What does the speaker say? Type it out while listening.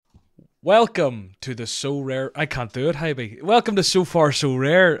Welcome to the So Rare. I can't do it, Hibee. Welcome to So Far So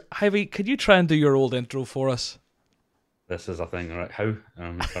Rare. Hibee, could you try and do your old intro for us? This is a thing, right? How?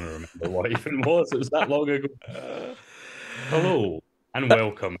 I'm trying to remember what even was. It was that long ago. Hello and That-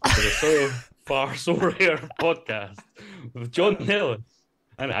 welcome to the So Far So Rare podcast with John Ellis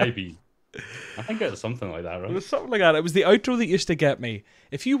and Hibee. I think it's something like that, It right? was something like that. It was the outro that used to get me.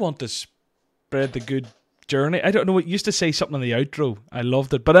 If you want to spread the good journey, I don't know. It used to say something in the outro. I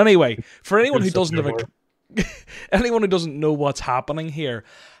loved it. But anyway, for anyone Good who doesn't have support. a anyone who doesn't know what's happening here,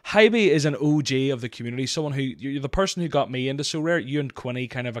 Hibee is an OG of the community. Someone who you're the person who got me into So Rare. You and Quinny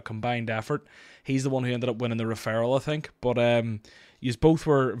kind of a combined effort. He's the one who ended up winning the referral, I think. But you both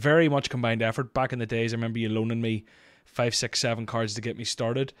were very much combined effort back in the days. I remember you loaning me 5, 6, 7 cards to get me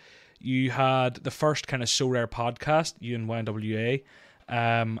started. You had the first kind of So Rare podcast, you and YNWA,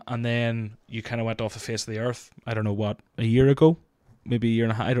 and then you kind of went off the face of the earth. I don't know what, a year ago, maybe a year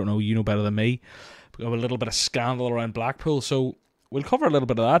and a half. I don't know. You know better than me. We have a little bit of scandal around Blackpool, so we'll cover a little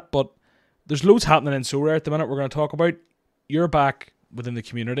bit of that. But there's loads happening in So Rare at the minute. We're going to talk about. You're back within the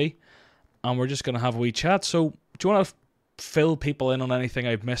community, and we're just going to have a wee chat. So do you want to fill people in on anything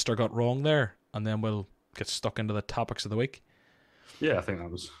I've missed or got wrong there, and then we'll get stuck into the topics of the week. Yeah, I think that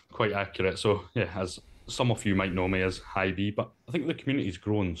was quite accurate. So, yeah, as some of you might know me as Hibee, but I think the community's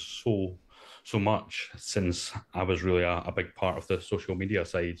grown so much since I was really a big part of the social media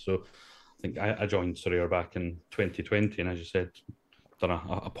side. So, I think I joined Surveyor back in 2020, and as you said, done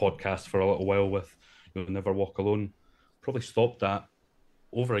a podcast for a little while with You'll Never Walk Alone. Probably stopped that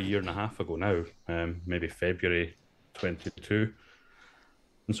over a year and a half ago now, maybe February 22.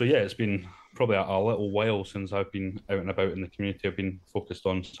 And so, yeah, it's been probably a little while since I've been out and about in the community. I've been focused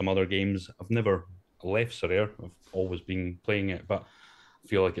on some other games. I've never left Surveyor. I've always been playing it, but I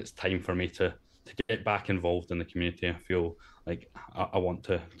feel like it's time for me to get back involved in the community. I feel like I want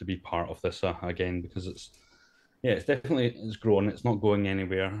to be part of this again because it's definitely it's grown. It's not going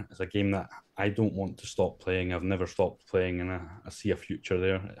anywhere. It's a game that I don't want to stop playing. I've never stopped playing, and I see a future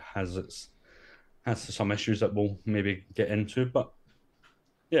there. It has some issues that we'll maybe get into, but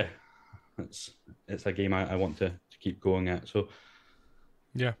yeah, it's it's a game I want to keep going at. So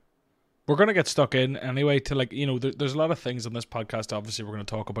Yeah. We're going to get stuck in anyway to there's a lot of things on this podcast. Obviously, we're going to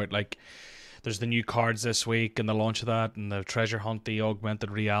talk about there's the new cards this week and the launch of that and the treasure hunt, the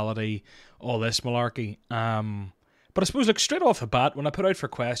augmented reality, all this malarkey. But I suppose, straight off the bat, when I put out for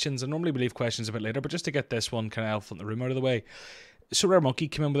questions, I normally leave questions a bit later, but just to get this one kind of elephant in the room out of the way. So Rare Monkey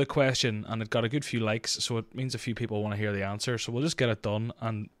came in with a question and it got a good few likes, so it means a few people want to hear the answer. So we'll just get it done.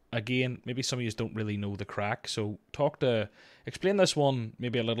 And again, maybe some of you don't really know the crack, so explain this one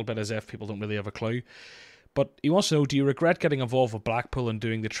maybe a little bit as if people don't really have a clue. But he wants to know, do you regret getting involved with Blackpool and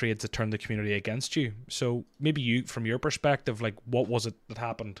doing the trades that turned the community against you? So maybe you, from your perspective, what was it that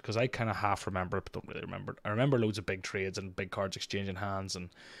happened? Because I kind of half remember it, but don't really remember it. I remember loads of big trades and big cards exchanging hands and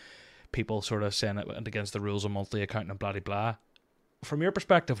people sort of saying it went against the rules of monthly accounting and blah, blah, blah. From your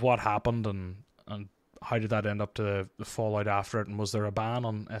perspective, what happened and how did that end up to the fallout after it? And was there a ban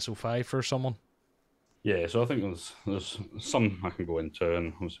on SO5 for someone? yeah, so I think there's some I can go into,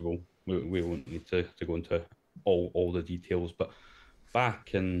 and obviously we won't need to go into all the details. But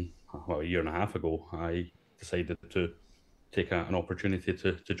back in a year and a half ago, I decided to take an opportunity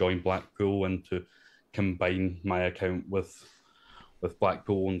to join Blackpool and to combine my account with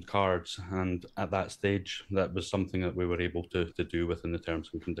Blackpool owned cards. And at that stage, that was something that we were able to do within the terms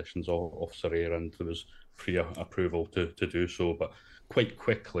and conditions of Surveyor, and there was free approval to do so. But quite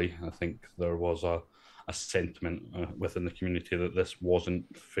quickly, I think there was a sentiment within the community that this wasn't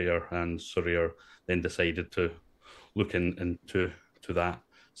fair, and Surveyor then decided to look into that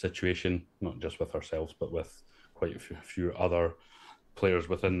situation, not just with ourselves, but with quite a few other players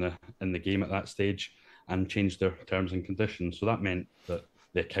within the game at that stage, and changed their terms and conditions. So that meant that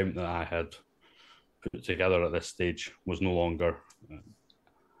the account that I had put together at this stage was no longer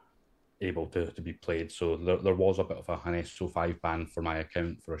able to be played. So there was a bit of an SO5 ban for my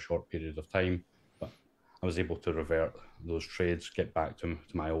account for a short period of time, but I was able to revert those trades, get back to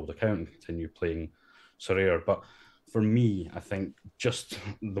my old account, and continue playing Surveyor. But for me, I think just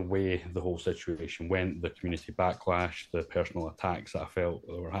the way the whole situation went, the community backlash, the personal attacks that I felt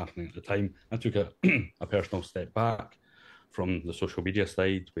that were happening at the time, I took a personal step back from the social media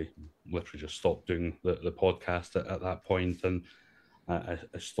side. We literally just stopped doing the podcast at that point, and I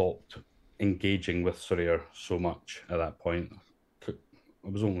stopped engaging with Surveyor so much at that point. I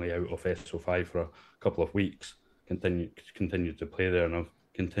was only out of SO5 for a couple of weeks, continued to play there, and I've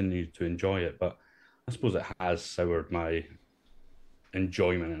continued to enjoy it. But I suppose it has soured my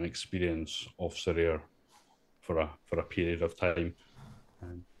enjoyment and experience of Surveyor for a period of time.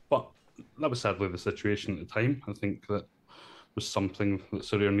 But that was sadly the situation at the time. I think that was something that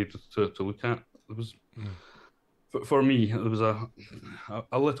Surrey needed to look at. It was for me, it was a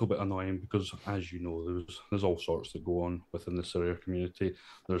little bit annoying because, as you know, there's all sorts that go on within the Surrey community.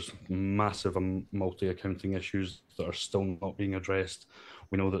 There's massive multi-accounting issues that are still not being addressed.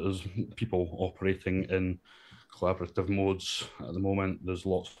 We know that there's people operating in collaborative modes at the moment. There's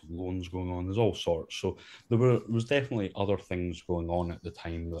lots of loans going on. There's all sorts. So there was definitely other things going on at the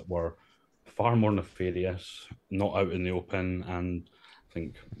time that were far more nefarious, not out in the open, and I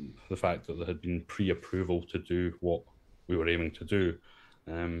think the fact that there had been pre-approval to do what we were aiming to do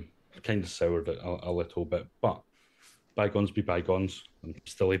kind of soured it a little bit. But bygones be bygones. I'm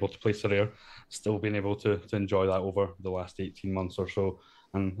still able to play Surveyor, still being able to enjoy that over the last 18 months or so.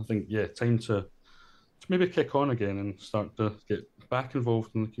 And I think, yeah, time to maybe kick on again and start to get back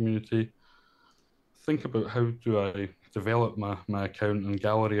involved in the community. Think about how do I develop my account and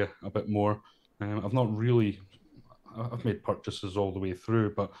gallery a bit more. I've not really, I've made purchases all the way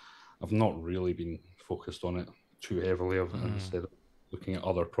through, but I've not really been focused on it too heavily. Instead of looking at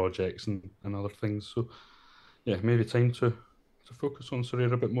other projects and other things. So yeah, maybe time to focus on Surrey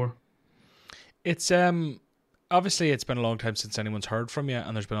a bit more. It's obviously it's been a long time since anyone's heard from you,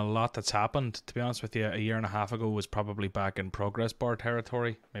 and there's been a lot that's happened. To be honest with you, a year and a half ago was probably back in progress bar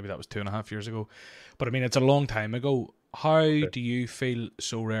territory. Maybe that was 2.5 years ago. But I mean, it's a long time ago. How do you feel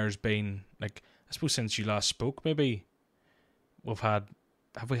So Rare's been, like, I suppose since you last spoke, maybe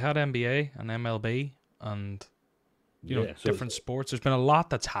have we had NBA and MLB and different sports? There's been a lot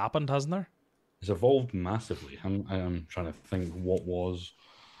that's happened, hasn't there? It's evolved massively. I'm trying to think what was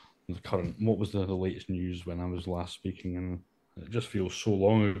the latest news when I was last speaking, and it just feels so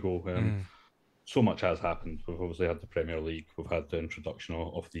long ago. So much has happened. We've obviously had the Premier League. We've had the introduction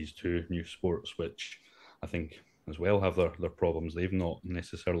of these two new sports, which I think as well have their problems. They've not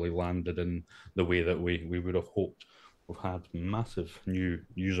necessarily landed in the way that we would have hoped. We've had massive new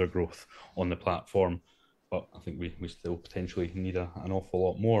user growth on the platform, but I think we still potentially need an awful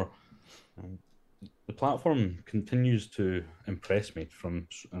lot more. The platform continues to impress me and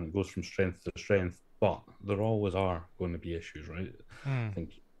it goes from strength to strength, but there always are going to be issues, right? I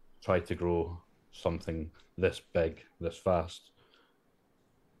think try to grow something this big, this fast,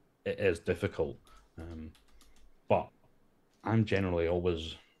 it is difficult. But I'm generally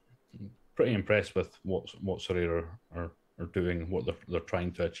always pretty impressed with what Surrey are doing, what they're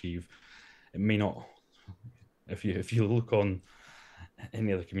trying to achieve. It may not, if you look on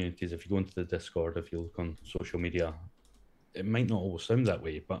any of the communities, if you go into the Discord, if you look on social media, it might not always sound that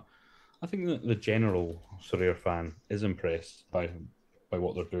way, but I think that the general Surveyor fan is impressed by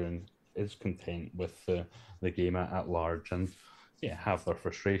what they're doing, is content with the game at large, and yeah, have their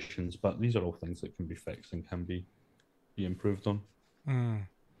frustrations, but these are all things that can be fixed and can be improved on.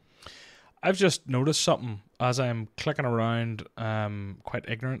 I've just noticed something as I'm clicking around quite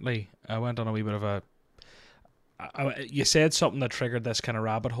ignorantly. I went on a wee bit of you said something that triggered this kind of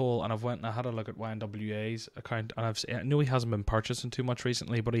rabbit hole, and I had a look at YNWA's account, and I know he hasn't been purchasing too much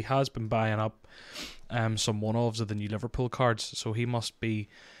recently, but he has been buying up some one-offs of the new Liverpool cards, so he must be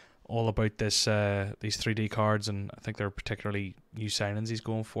all about these 3D cards, and I think they're particularly new signings he's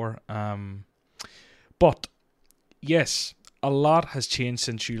going for. But yes, a lot has changed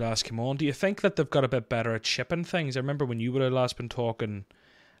since you last came on. Do you think that they've got a bit better at shipping things? I remember when you would have last been talking,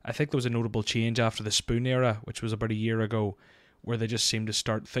 I think there was a notable change after the Spoon era, which was about a year ago, where they just seemed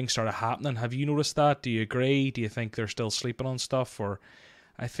to things started happening. Have you noticed that? Do you agree? Do you think they're still sleeping on stuff? Or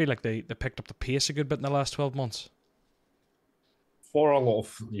I feel like they picked up the pace a good bit in the last 12 months. For a lot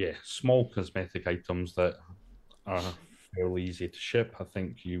of small cosmetic items that are fairly easy to ship, I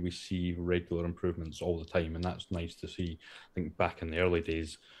think we see regular improvements all the time, and that's nice to see. I think back in the early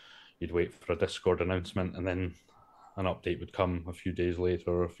days, you'd wait for a Discord announcement and then an update would come a few days later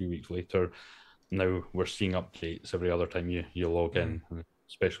or a few weeks later. Now we're seeing updates every other time you log in,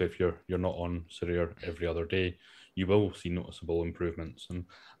 especially if you're not on Surveyor every other day, you will see noticeable improvements. And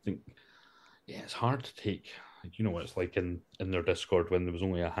I think, it's hard to take, you know what it's like in their Discord when there was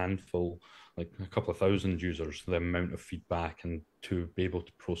only a handful, like a couple of thousand users, the amount of feedback, and to be able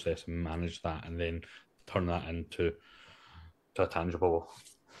to process and manage that and then turn that into a tangible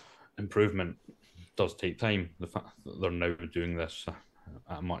improvement does take time. The fact that they're now doing this at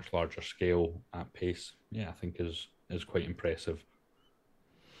a much larger scale at pace, I think is quite impressive.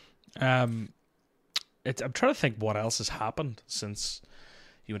 I'm trying to think what else has happened since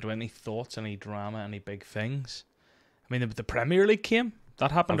you went to. Any thoughts, any drama, any big things? I mean, the Premier League came.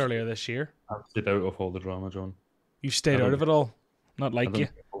 That happened earlier this year. I've stayed out of all the drama, John. You stayed out of it all? Not like you.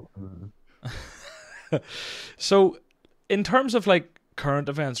 So, in terms of like current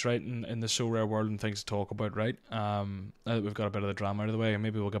events, right, in the so rare world and things to talk about, right? Now that we've got a bit of the drama out of the way, and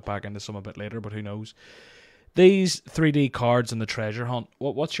maybe we'll get back into some a bit later, but who knows? These 3D cards and the treasure hunt.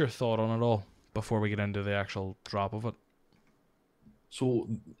 What's your thought on it all before we get into the actual drop of it? So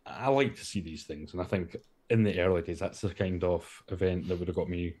I like to see these things, and I think in the early days, that's the kind of event that would have got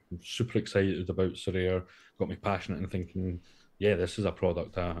me super excited about Surveyor, got me passionate and thinking, yeah, this is a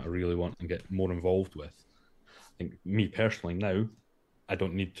product I really want to get more involved with. I think me personally now, I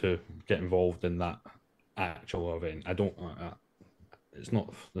don't need to get involved in that actual event. I don't. It's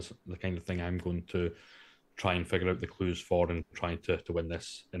not the kind of thing I'm going to try and figure out the clues for and trying to win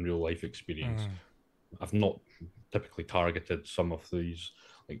this in real life experience. I've not typically targeted some of these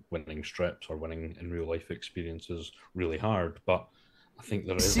like winning strips or winning in real life experiences really hard, but I think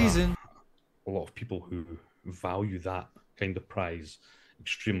there is a lot of people who value that kind of prize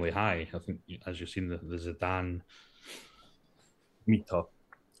extremely high. I think, as you've seen, the Zidane meetup,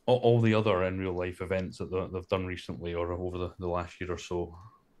 all the other in real life events that they've done recently or over the last year or so,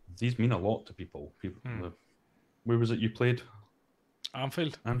 these mean a lot to people. Where was it you played?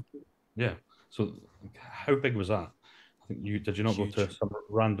 Anfield. Yeah. So how big was that? I think did you not Huge. go to some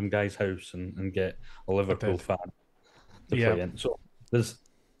random guy's house and get a Liverpool fan to play in? So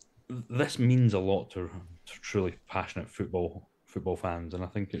this means a lot to truly passionate football fans, and I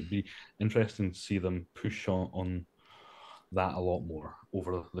think it'd be interesting to see them push on that a lot more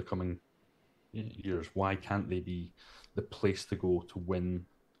over the coming years. Why can't they be the place to go to win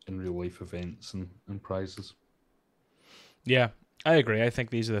in real life events and prizes? Yeah, I agree. I think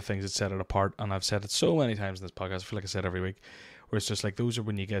these are the things that set it apart, and I've said it so many times in this podcast. I feel like I said every week, where it's just like those are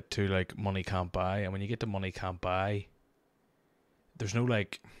when you get to like money can't buy, and when you get to money can't buy, there's no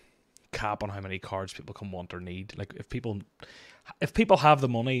like cap on how many cards people can want or need. Like if people have the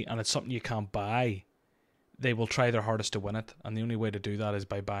money and it's something you can't buy, they will try their hardest to win it, and the only way to do that is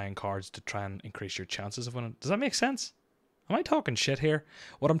by buying cards to try and increase your chances of winning. Does that make sense? Am I talking shit here?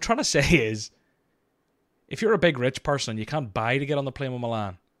 What I'm trying to say is, if you're a big rich person and you can't buy to get on the plane with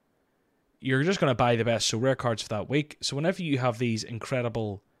Milan, you're just going to buy the best so rare cards for that week. So whenever you have these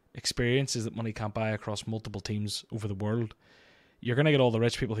incredible experiences that money can't buy across multiple teams over the world, you're going to get all the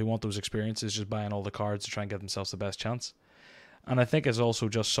rich people who want those experiences just buying all the cards to try and get themselves the best chance. And I think it's also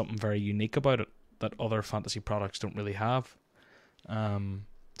just something very unique about it that other fantasy products don't really have.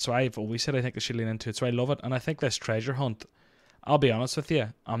 So I've always said I think they should lean into it. So I love it. And I think this treasure hunt, I'll be honest with you,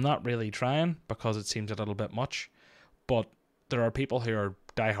 I'm not really trying because it seems a little bit much. But there are people who are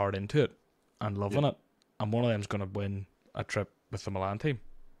diehard into it and loving it. And one of them's going to win a trip with the Milan team,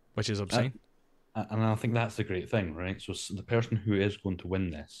 which is obscene. And I think that's the great thing, right? So the person who is going to win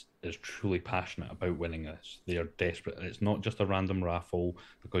this is truly passionate about winning this. They are desperate. It's not just a random raffle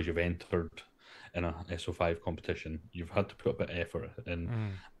because you've entered in a SO5 competition. You've had to put a bit of effort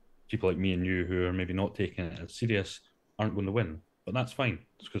in. People like me and you who are maybe not taking it as serious aren't going to win. But that's fine.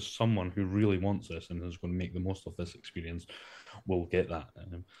 It's because someone who really wants this and is going to make the most of this experience will get that.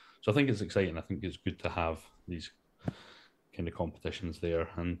 So I think it's exciting. I think it's good to have these kind of competitions there.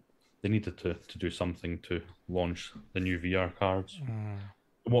 And they needed to do something to launch the new VR cards.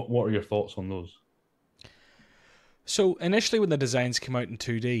 What are your thoughts on those? So initially when the designs came out in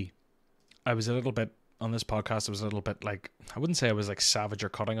 2D, I was a little bit, on this podcast, I was a little bit like, I wouldn't say I was like savage or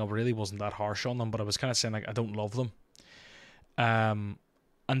cutting. I really wasn't that harsh on them, but I was kind of saying like, I don't love them. And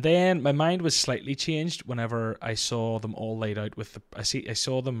then my mind was slightly changed whenever I saw them all laid out with I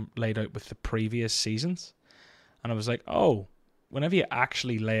saw them laid out with the previous seasons. And I was like, oh, whenever you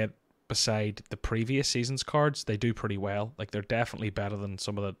actually lay it beside the previous season's cards, they do pretty well. Like they're definitely better than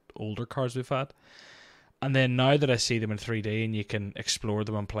some of the older cards we've had. And then now that I see them in 3D and you can explore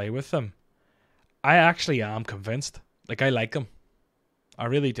them and play with them, I actually am convinced. Like I like them. I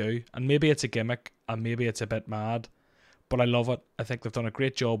really do. And maybe it's a gimmick and maybe it's a bit mad, but I love it. I think they've done a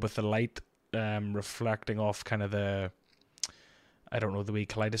great job with the light reflecting off kind of the, I don't know, the wee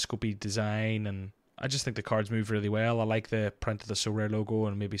kaleidoscopy design, and I just think the cards move really well. I like the print of the So Rare logo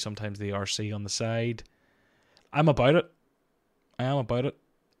and maybe sometimes the RC on the side. I'm about it. I am about it.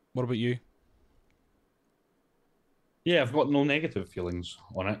 What about you? Yeah, I've got no negative feelings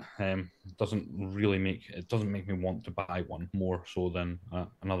on it. It doesn't make me want to buy one more so than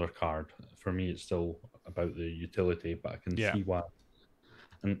another card. For me, it's still about the utility, but I can see why.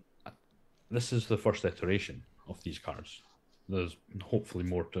 And this is the first iteration of these cards. There's hopefully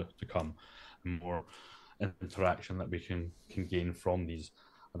more to come, and more interaction that we can gain from these.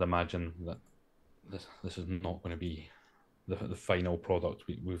 I'd imagine that this is not going to be the final product.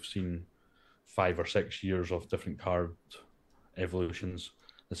 We've seen 5 or 6 years of different card evolutions.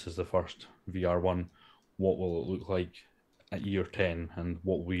 This is the first VR one. What will it look like? at year 10, and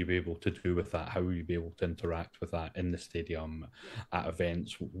what will you be able to do with that? How will you be able to interact with that in the stadium, at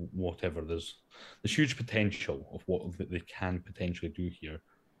events, whatever? There's huge potential of what they can potentially do here.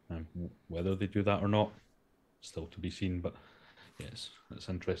 Whether they do that or not, still to be seen. But yes, it's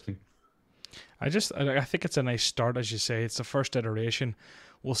interesting. I think it's a nice start, as you say. It's the first iteration.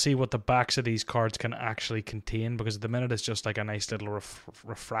 We'll see what the backs of these cards can actually contain, because at the minute it's just like a nice little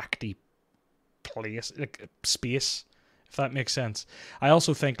refracty place, like space, if that makes sense. I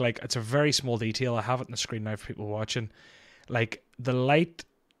also think like it's a very small detail. I have it on the screen now for people watching. Like the light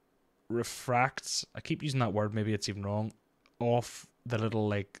refracts, I keep using that word, maybe it's even wrong, off the little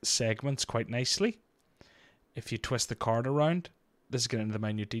like segments quite nicely if you twist the card around. This is getting into the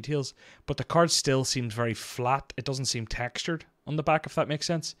minute details, but the card still seems very flat. It doesn't seem textured on the back, if that makes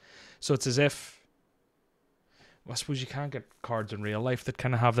sense. So it's as if, well, I suppose you can't get cards in real life that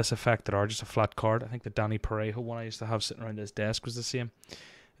kind of have this effect that are just a flat card. I think the Danny Parejo one I used to have sitting around his desk was the same.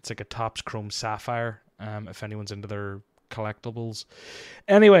 It's like a Topps Chrome Sapphire, if anyone's into their collectibles.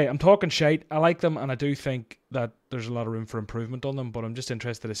 Anyway, I'm talking shite. I like them, and I do think that there's a lot of room for improvement on them, but I'm just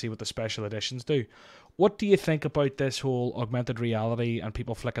interested to see what the special editions do. What do you think about this whole augmented reality and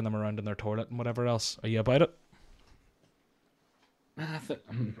people flicking them around in their toilet and whatever else? Are you about it?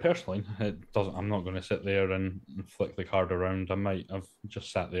 Personally, it doesn't. I'm not going to sit there and flick the card around. I might have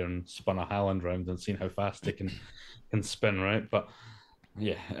just sat there and spun a Highland round and seen how fast it can spin, right? But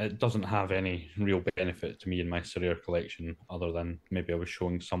yeah, it doesn't have any real benefit to me in my Surveyor collection, other than maybe I was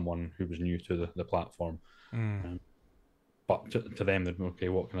showing someone who was new to the platform. But to them, they'd be, okay,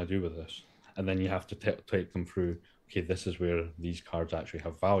 what can I do with this? And then you have to take them through, okay, this is where these cards actually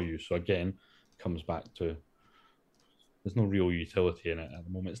have value. So again, it comes back to, there's no real utility in it at the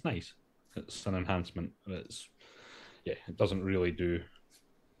moment. It's nice. It's an enhancement. It doesn't really do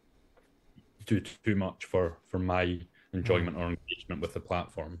too much for my enjoyment or engagement with the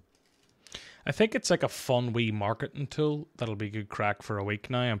platform. I think it's like a fun wee marketing tool that'll be good crack for a week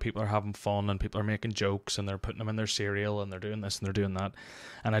now, and people are having fun and people are making jokes and they're putting them in their cereal and they're doing this and they're doing that.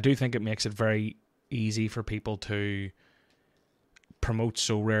 And I do think it makes it very easy for people to promote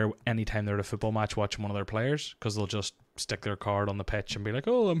So Rare anytime they're at a football match watching one of their players, because they'll just stick their card on the pitch and be like,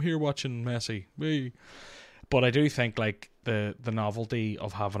 oh, I'm here watching Messi. Wee. But I do think like the novelty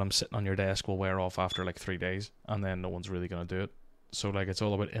of having them sitting on your desk will wear off after like 3 days, and then no one's really going to do it. So like it's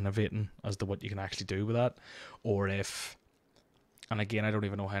all about innovating as to what you can actually do with that. Or if, and again, I don't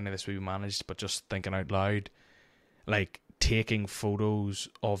even know how any of this will be managed, but just thinking out loud, like taking photos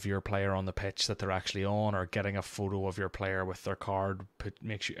of your player on the pitch that they're actually on, or getting a photo of your player with their card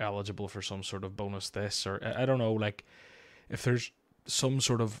makes you eligible for some sort of bonus this, or I don't know, like if there's some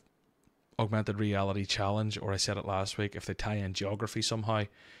sort of augmented reality challenge, or I said it last week, if they tie in geography somehow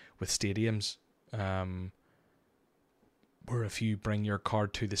with stadiums, where if you bring your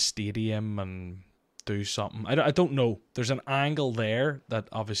card to the stadium and do something, I don't know, there's an angle there that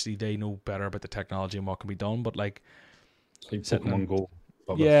obviously they know better about the technology and what can be done, but like Pokemon Go.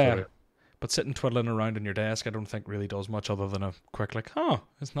 Yeah, but sitting twiddling around on your desk, I don't think really does much other than a quick like,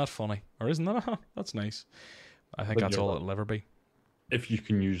 isn't that funny, or isn't that that's nice. I think that's all it'll ever be. If you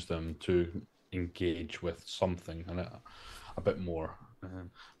can use them to engage with something and a bit more.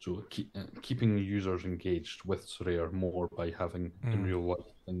 So keeping users engaged with Surveyor more by having in real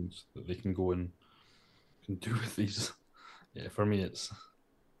life things that they can go and can do with these. Yeah, for me, it's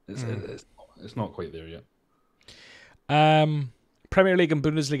not quite there yet. Premier League and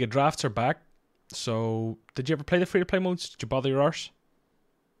Bundesliga drafts are back. So, did you ever play the free-to-play modes? Did you bother your arse?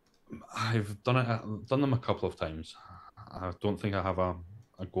 I've done them a couple of times. I don't think I have a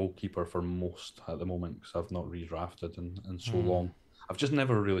goalkeeper for most at the moment because I've not redrafted in so long. I've just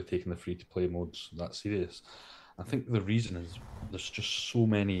never really taken the free-to-play modes that serious. I think the reason is there's just so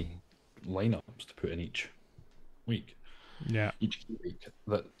many lineups to put in each week. Yeah. Each week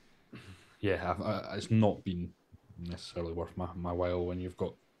that, it's not been necessarily worth my while when you've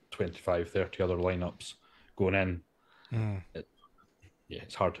got 25, 30 other lineups going in.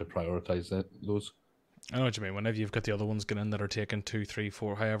 It's hard to prioritize those. I know what you mean. Whenever you've got the other ones going in that are taking 2, 3,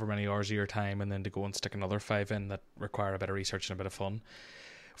 4, however many hours of your time, and then to go and stick another 5 in that require a bit of research and a bit of fun.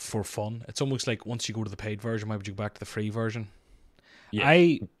 For fun, it's almost like once you go to the paid version, why would you go back to the free version? Yeah.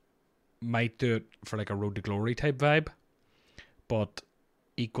 I might do it for like a Road to Glory type vibe, but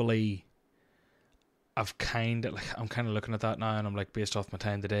equally, I'm kind of looking at that now, and I'm like, based off my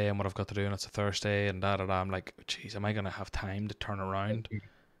time today and what I've got to do, and it's a Thursday, and I'm like, geez, am I going to have time to turn around?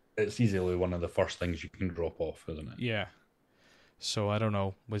 It's easily one of the first things you can drop off, isn't it? Yeah. So I don't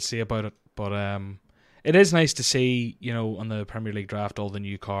know. We'll see about it. But it is nice to see, on the Premier League draft, all the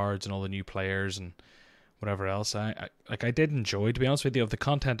new cards and all the new players and whatever else. I did enjoy, to be honest with you, of the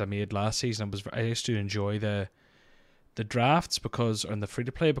content I made last season. I used to enjoy the drafts and the free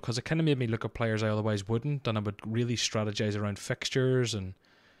to play, because it kind of made me look at players I otherwise wouldn't, and I would really strategize around fixtures. And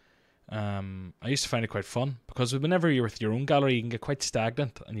I used to find it quite fun, because whenever you're with your own gallery, you can get quite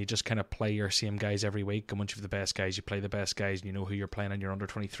stagnant, and you just kind of play your same guys every week. And once you have the best guys, you play the best guys, and you know who you're playing on your under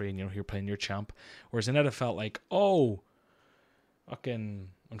 23, and you know who you're playing your champ. Whereas in it, it felt like, I'm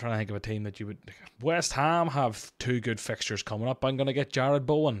trying to think of a team that you would. West Ham have 2 good fixtures coming up. I'm going to get Jared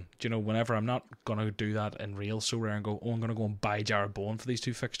Bowen. Do you know, whenever I'm not going to do that in real so rare and go, I'm going to go and buy Jared Bowen for these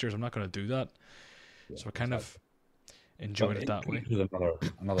 2 fixtures. I'm not going to do that. Yeah, so I kind of enjoyed it that way.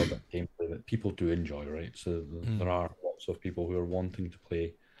 Another bit of gameplay that people do enjoy, right? So there are lots of people who are wanting to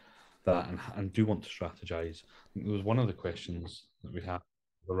play that and do want to strategize. It was one of the questions that we had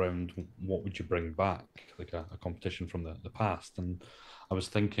around what would you bring back, like a competition from the past. And I was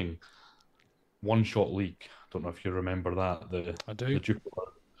thinking One Shot League. I don't know if you remember that. I do.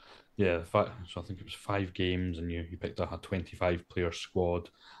 So I think it was 5 games, and you picked a 25-player squad.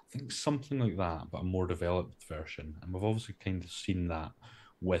 I think something like that, but a more developed version. And we've obviously kind of seen that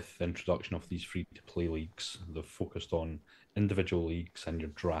with the introduction of these free-to-play leagues. They've focused on individual leagues, and you're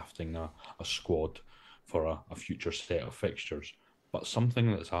drafting a squad for a future set of fixtures. But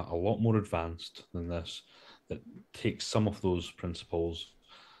something that's a lot more advanced than this, that takes some of those principles,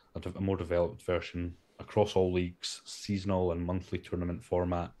 a more developed version across all leagues, seasonal and monthly tournament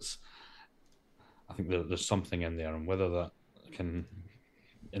formats. I think there's something in there, and whether that can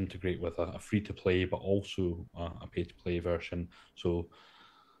integrate with a free-to-play but also a pay-to-play version. So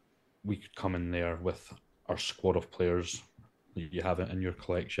we could come in there with our squad of players that you have in your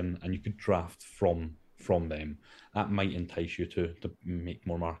collection, and you could draft from them. That might entice you to make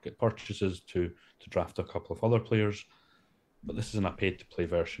more market purchases, to draft a couple of other players. But this isn't a pay-to-play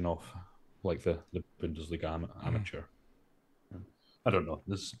version of like the Bundesliga amateur. I don't know.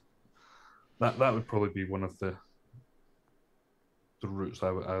 That would probably be one of the routes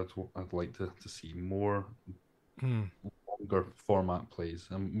I'd like to see more longer format plays.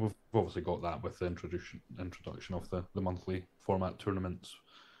 And we've obviously got that with the introduction of the monthly format tournaments.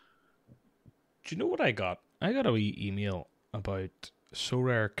 Do you know what I got? I got a wee email about So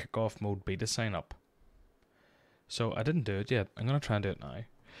Rare Kickoff Mode beta sign up. So I didn't do it yet. I'm going to try and do it now.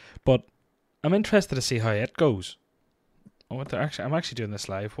 But I'm interested to see how it goes. I'm actually doing this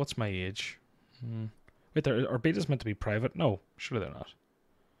live. What's my age? Wait, are betas meant to be private? No, surely they're not.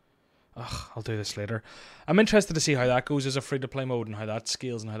 I'll do this later. I'm interested to see how that goes as a free-to-play mode, and how that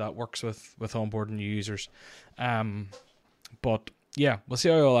scales, and how that works with onboarding new users. But yeah, we'll see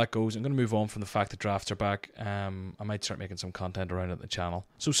how all that goes. I'm going to move on from the fact that drafts are back. I might start making some content around it on the channel.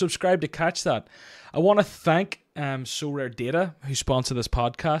 So subscribe to catch that. I want to thank So Rare Data, who sponsor this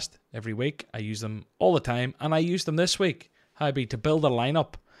podcast every week. I use them all the time, and I used them this week, Hibee, to build a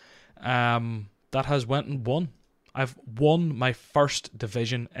lineup that has went and won. I've won my first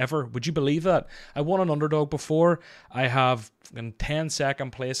division ever. Would you believe that? I won an underdog before. I have 10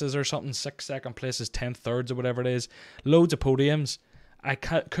 second places or something, 6 second places, 10 thirds or whatever it is. Loads of podiums. I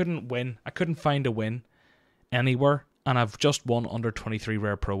couldn't win. I couldn't find a win anywhere. And I've just won under 23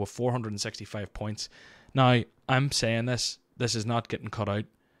 Rare Pro with 465 points. Now, I'm saying this is not getting cut out.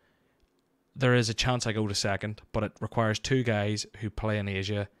 There is a chance I go to second, but it requires 2 guys who play in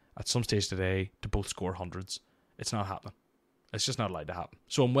Asia at some stage today to both score hundreds. It's not happening. It's just not allowed to happen.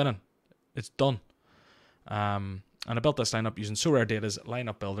 So I'm winning. It's done. And I built this lineup using So Rare Data's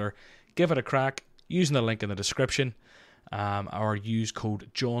lineup builder. Give it a crack using the link in the description, or use code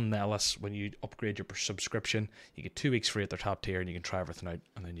John Nellis when you upgrade your subscription. You get 2 weeks free at their top tier, and you can try everything out,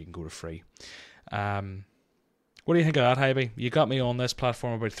 and then you can go to free. What do you think of that, Hibee? You got me on this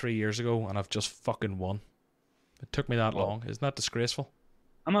platform about 3 years ago, and I've just fucking won. It took me that long. Isn't that disgraceful?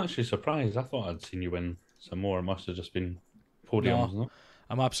 I'm actually surprised. I thought I'd seen you win some more. It must have just been podiums. No,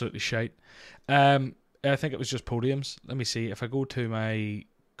 I'm absolutely shite. I think it was just podiums. Let me see. If I go to my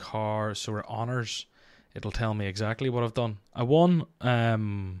car, So Rare Honors, it'll tell me exactly what I've done. I won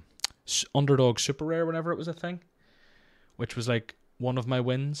Underdog Super Rare whenever it was a thing, which was like one of my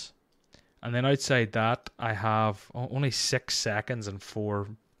wins. And then outside that, I have only 6 seconds and 4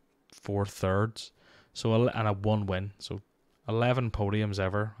 thirds. So, and a 1 win. So 11 podiums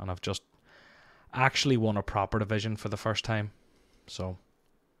ever, and I've just actually won a proper division for the first time. So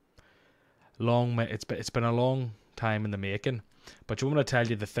it's been a long time in the making. But you want me to tell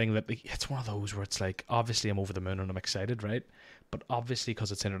you the thing that it's one of those where it's like, obviously I'm over the moon and I'm excited, right? But obviously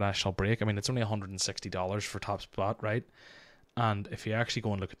because it's international break, I mean, it's only $160 for top spot, right? And if you actually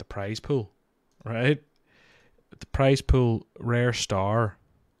go and look at the prize pool, right? The prize pool, Rare Star,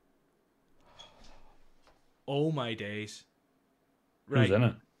 Oh my days. Who's Right. in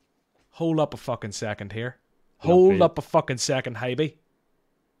it? Hold up a fucking second here. Been Hold upgraded. up a fucking second, Hibee.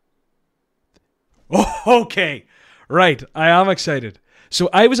 Oh, okay. Right. I am excited. So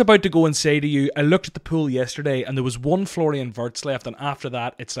I was about to go and say to you, I looked at the pool yesterday and there was one Florian Wirtz left, and after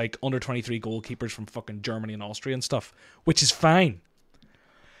that it's like under 23 goalkeepers from fucking Germany and Austria and stuff, which is fine.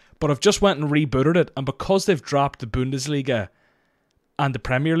 But I've just went and rebooted it, and because they've dropped the Bundesliga and the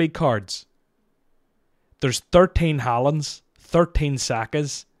Premier League cards, there's 13 Haalands, 13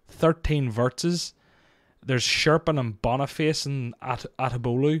 Sakas, 13 Wirtzes. There's Sherpen and Boniface and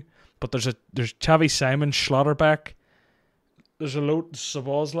Atabolu, but there's Xavi Simon, Schlotterbeck. There's a load of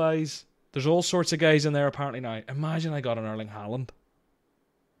Szoboszlais. There's all sorts of guys in there apparently now. Imagine I got an Erling Haaland.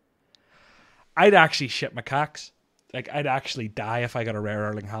 I'd actually shit my cacks. Like, I'd actually die if I got a rare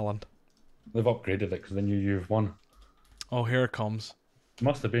Erling Haaland. They've upgraded it because they knew you've won. Oh, here it comes.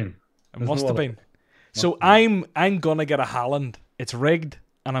 Must have been. It must have been. So I'm gonna get a Haaland. It's rigged,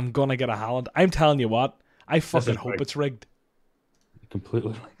 and I'm gonna get a Haaland. I'm telling you what, I fucking hope rigged. it's rigged.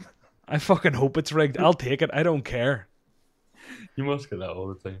 Completely. I fucking hope it's rigged. I'll take it. I don't care. You must get that all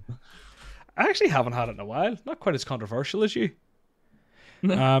the time. I actually haven't had it in a while. Not quite as controversial as you.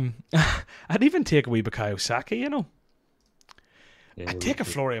 No. I'd even take a wee Bukayo Saka, you know. Yeah, I'd take a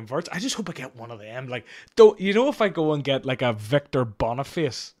Florian Wirtz. I just hope I get one of them. Like, don't you know, if I go and get like a Victor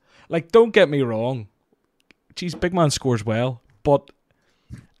Boniface, like, don't get me wrong. Geez, big man scores well, but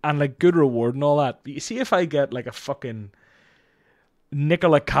and like good reward and all that. But you see, if I get like a fucking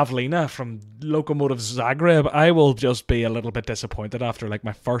Nikola Kavlina from Lokomotiv Zagreb, I will just be a little bit disappointed after like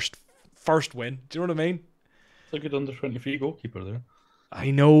my first win. Do you know what I mean? It's a good under 23 goalkeeper there.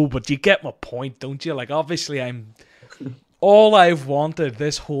 I know, but you get my point, don't you? Like, obviously, all I've wanted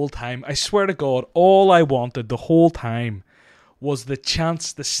this whole time, I swear to God, all I wanted the whole time was the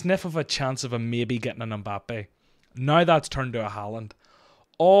sniff of a chance of a maybe getting an Mbappe. Now that's turned to a Haaland.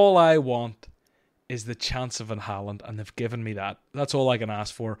 All I want is the chance of a Haaland, and they've given me that. That's all I can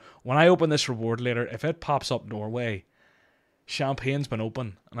ask for. When I open this reward later, if it pops up Norway, champagne's been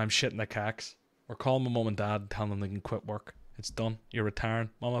open, and I'm shitting the cacks. Or calling my mum and dad, telling them they can quit work. It's done. You're retiring.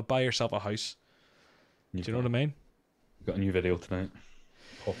 Mama, buy yourself a house. Do you know what I mean? Got a new video tonight.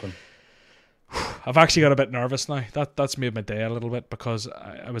 Popping. I've actually got a bit nervous now. That's made my day a little bit, because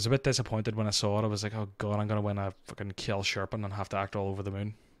I was a bit disappointed when I saw it. I was like, oh God, I'm going to win a fucking Kjell Sherpen and have to act all over the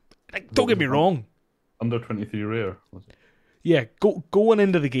moon. Like, don't get me wrong. Under 23 rare, was it? Yeah, going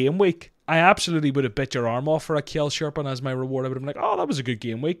into the game week, I absolutely would have bit your arm off for a Kjell Sherpen as my reward. I would have been like, oh, that was a good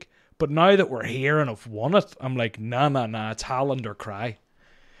game week. But now that we're here and I've won it, I'm like, nah, it's Haaland or cry.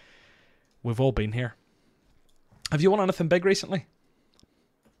 We've all been here. Have you won anything big recently?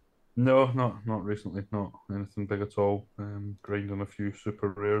 No, not recently. Not anything big at all. Grinding a few super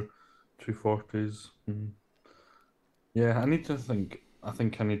rare 240s. Yeah, I need to think. I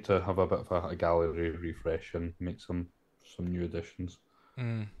think I need to have a bit of a gallery refresh and make some new additions.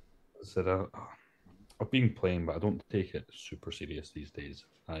 I said I've been playing, but I don't take it super serious these days.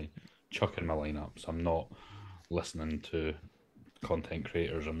 I chuck in my lineups. I'm not listening to content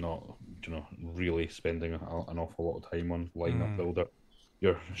creators. I'm not, really spending an awful lot of time on lineup builder.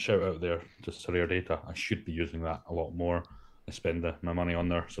 Your shout out there to Rare Data. I should be using that a lot more. I spend my money on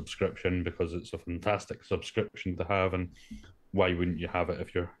their subscription because it's a fantastic subscription to have, and why wouldn't you have it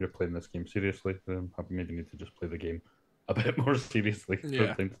if you're playing this game seriously? I maybe need to just play the game a bit more seriously.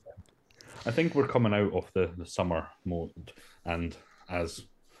 Yeah. I think we're coming out of the summer mode, and as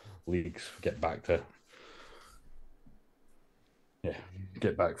leagues get back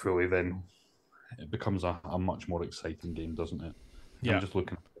fully, then it becomes a much more exciting game, doesn't it? Yeah. I'm just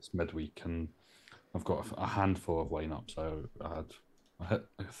looking at this midweek, and I've got a handful of lineups out. I hit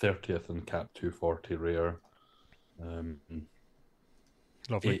 30th in Cap 240 rare,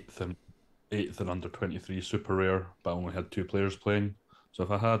 Lovely. 8th in under 23 super rare, but I only had 2 players playing. So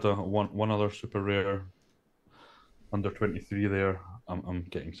if I had one other super rare under 23 there, I'm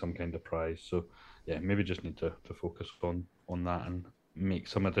getting some kind of prize. So yeah, maybe just need to focus on that and make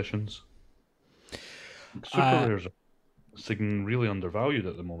some additions. Super rares are really undervalued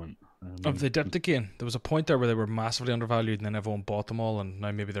at the moment. Have they dipped again? There was a point there where they were massively undervalued, and then everyone bought them all, and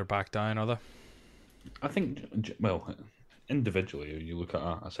now maybe they're back down, are they? I think, well, individually, you look at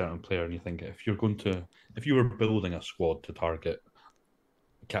a certain player and you think if you were building a squad to target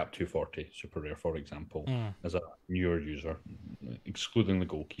Cap 240 super rare, for example, as a newer user, excluding the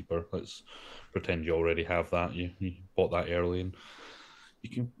goalkeeper, let's pretend you already have that. You bought that early, and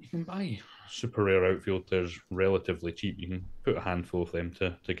you can buy super rare outfielders relatively cheap. You can put a handful of them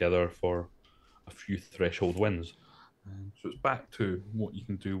together for a few threshold wins. So it's back to what you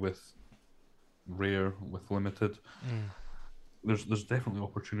can do with rare with limited. There's definitely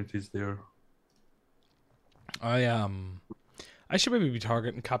opportunities there. I should maybe be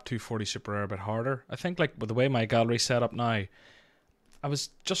targeting Cap 240 Super Rare a bit harder. I think like with the way my gallery's set up now, I was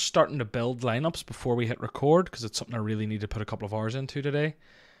just starting to build lineups before we hit record because it's something I really need to put a couple of hours into today.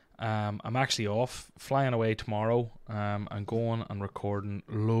 I'm actually off, flying away tomorrow. I'm going and recording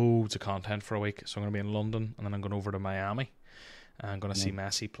loads of content for a week. So I'm going to be in London and then I'm going over to Miami. I'm going to see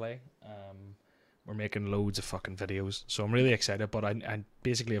Messi play. We're making loads of fucking videos. So I'm really excited, but I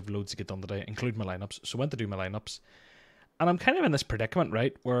basically have loads to get done today, including my lineups. So I went to do my lineups. And I'm kind of in this predicament,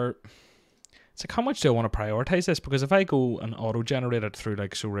 right, where it's like, how much do I want to prioritize this? Because if I go and auto-generate it through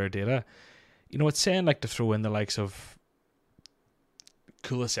like So Rare Data, you know, it's saying like to throw in the likes of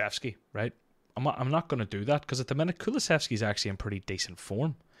Kulusevski, right? I'm not going to do that because at the minute Kulusevski's actually in pretty decent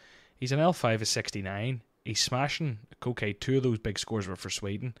form. He's an L5 of 69. He's smashing. Okay, 2 of those big scores were for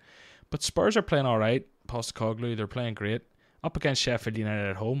Sweden. But Spurs are playing all right. Postecoglou, they're playing great. Up against Sheffield United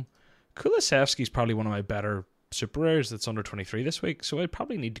at home. Kulusevski's probably one of my better Super Rares that's under 23 this week, so I'd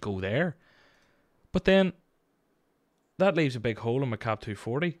probably need to go there. But then that leaves a big hole in my Cap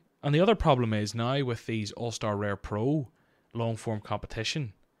 240. And the other problem is now with these All-Star Rare Pro long-form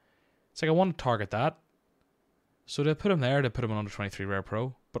competition, it's like I want to target that. So they put him there, they put him on under 23 Rare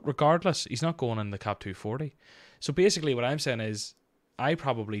Pro. But regardless, he's not going in the Cap 240. So basically what I'm saying is I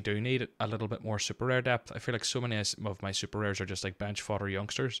probably do need a little bit more Super Rare depth. I feel like so many of my Super Rares are just like bench fodder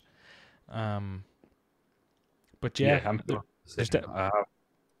youngsters. But yeah,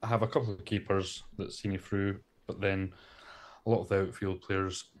 I have a couple of keepers that see me through, but then a lot of the outfield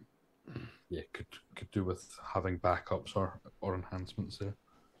players, could do with having backups or enhancements there.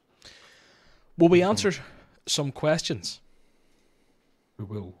 Will we answer some questions? We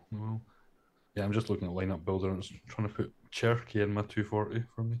will. Yeah, I'm just looking at lineup builder and it's trying to put Cherky in my 240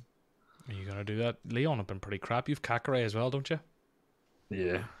 for me. Are you gonna do that? Leon have been pretty crap. You've Kakare as well, don't you?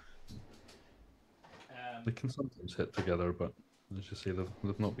 Yeah. They can sometimes hit together, but as you say,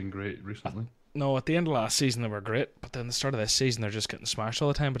 they've not been great recently. No, at the end of last season they were great, but then the start of this season they're just getting smashed all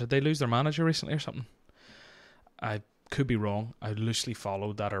the time. But did they lose their manager recently or something? I could be wrong. I loosely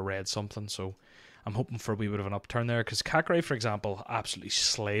followed that or read something, so I'm hoping for a wee bit of an upturn there. Because Kakare, for example, absolutely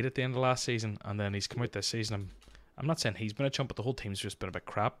slayed at the end of last season, and then he's come out this season. I'm not saying he's been a chump, but the whole team's just been a bit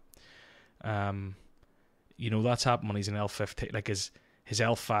crap. You know, that's happened when he's in L15. Like his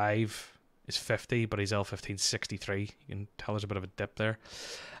L5 is 50, but his L15 is 63. You can tell there's a bit of a dip there.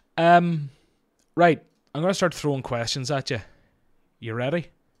 Right, I'm going to start throwing questions at you. You ready?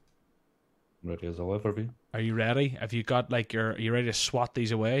 Ready as I'll ever be. Are you ready? Have you got like are you ready to swat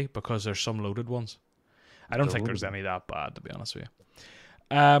these away? Because there's some loaded ones. I don't think there's any that bad, to be honest with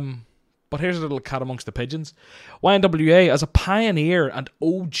you. But here's a little cat amongst the pigeons. YNWA, as a pioneer and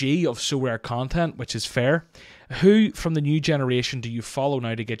OG of So Rare content, which is fair, who from the new generation do you follow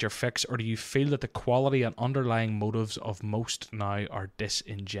now to get your fix, or do you feel that the quality and underlying motives of most now are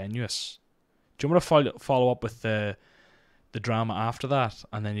disingenuous? Do you want to follow up with the drama after that,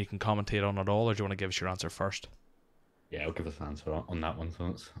 and then you can commentate on it all, or do you want to give us your answer first? Yeah, I'll give us an answer on that one. So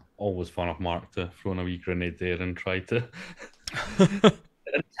it's always fun of Mark to throw in a wee grenade there and try to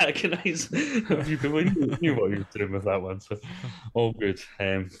antagonize people. We knew what he was doing with that one, so all good.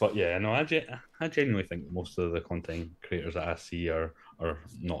 But yeah, no, I genuinely think most of the content creators that I see are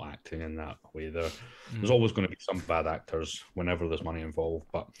not acting in that way. There's always going to be some bad actors whenever there's money involved,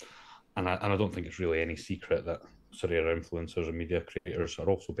 but and I don't think it's really any secret that So Rare influencers and media creators are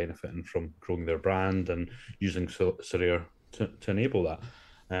also benefiting from growing their brand and using So Rare to enable that.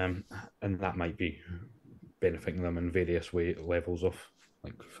 And that might be benefiting them in various levels of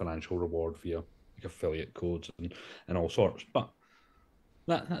like financial reward via like affiliate codes and all sorts. But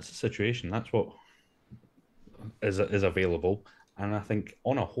that's the situation. That's what is available. And I think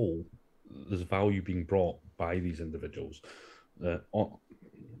on a whole, there's value being brought by these individuals.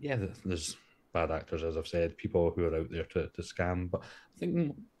 There's bad actors, as I've said, people who are out there to scam. But I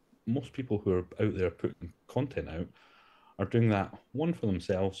think most people who are out there putting content out are doing that, one, for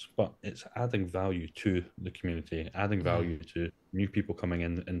themselves, but it's adding value to the community, adding value to new people coming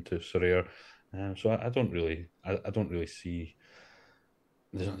into So Rare. So I don't really see.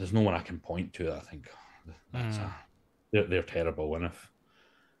 There's no one I can point to that I think they're terrible. And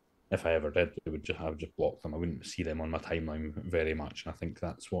if I ever did, I would just block them. I wouldn't see them on my timeline very much. And I think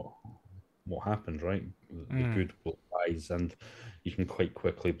that's what happens, right? The good will rise, and you can quite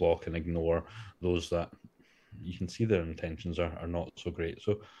quickly block and ignore those that you can see their intentions are not so great.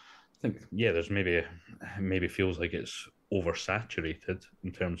 So I think, there's maybe feels like it's oversaturated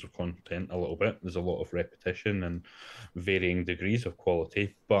in terms of content a little bit. There's a lot of repetition and varying degrees of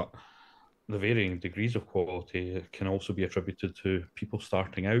quality, but the varying degrees of quality can also be attributed to people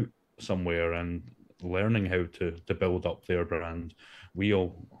starting out somewhere and learning how to build up their brand. We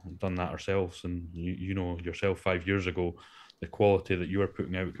all done that ourselves, and you know yourself 5 years ago, the quality that you were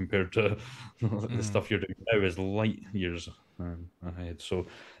putting out compared to the Mm, stuff you're doing now is light years ahead. So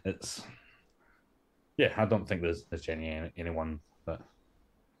it's yeah, I don't think there's anyone that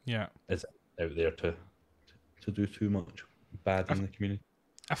yeah. is out there to do too much bad I, in the community,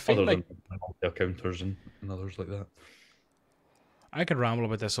 I feel other like than the accounters and others like that. I could ramble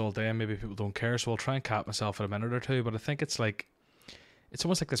about this all day and maybe people don't care, so I'll try and cap myself in a minute or two, but I think it's like, it's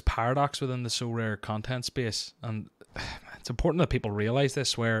almost like this paradox within the so rare content space, and it's important that people realize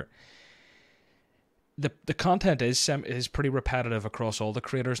this, where the content is pretty repetitive across all the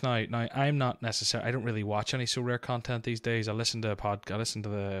creators now. Now I'm not necessarily, I don't really watch any so rare content these days. I listen to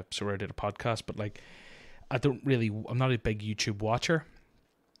the So Rare Data podcast, but like I'm not a big YouTube watcher.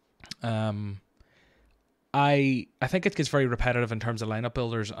 I think it gets very repetitive in terms of lineup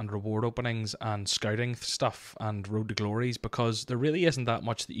builders and reward openings and scouting stuff and road to glories, because there really isn't that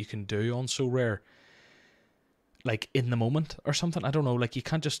much that you can do on so rare, like in the moment or something. I don't know. Like you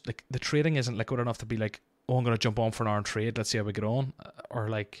can't just, like, the trading isn't liquid enough to be like, oh, I'm going to jump on for an hour and trade. Let's see how we get on. Or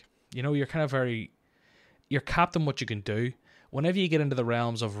like, you're kind of you're capped on what you can do. Whenever you get into the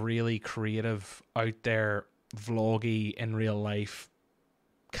realms of really creative, out there, vloggy, in real life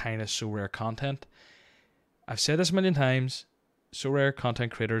kind of so rare content, I've said this a million times, so rare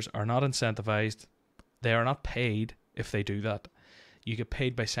content creators are not incentivized. They are not paid if they do that. You get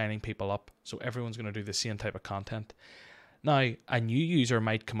paid by signing people up, so everyone's going to do the same type of content. Now, a new user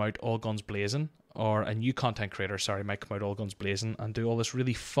might come out all guns blazing, or a new content creator, might come out all guns blazing and do all this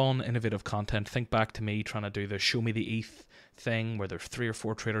really fun, innovative content. Think back to me trying to do the Show Me the ETH thing, where there's 3 or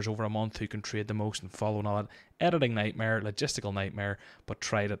 4 traders over a month who can trade the most and follow and all that. Editing nightmare, logistical nightmare, but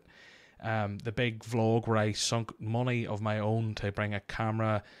tried it. The big vlog where I sunk money of my own to bring a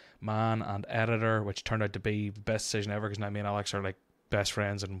camera man and editor, which turned out to be the best decision ever, because now me and Alex are like best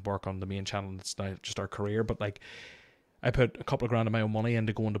friends and work on the main channel. It's now just our career. But like, I put a couple of grand of my own money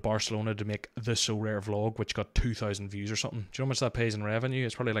into going to Barcelona to make the So Rare vlog, which got 2,000 views or something. Do you know how much that pays in revenue?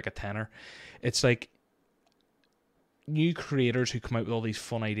 It's probably like a tenner. It's like, new creators who come out with all these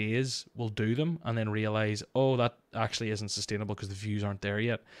fun ideas will do them and then realize, oh, that actually isn't sustainable because the views aren't there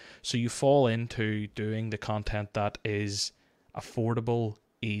yet. So you fall into doing the content that is affordable,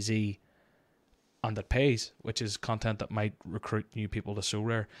 easy, and that pays, which is content that might recruit new people to So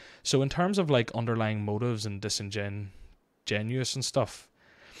Rare. So in terms of like underlying motives and disingenuous and stuff,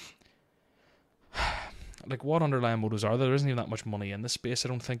 like, what underlying motives are there? There isn't even that much money in the space, I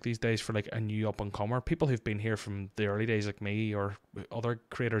don't think, these days, for like a new up and comer. People who've been here from the early days, like me, or other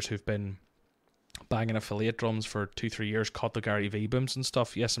creators who've been banging affiliate drums for 2-3 years, caught the Gary V booms and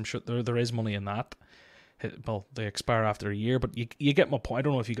stuff. Yes, I'm sure there is money in that. Well, they expire after a year, but you get my point. I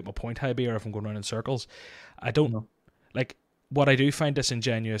don't know if you get my point, Hibee, or if I'm going around in circles. I don't know. Like, what I do find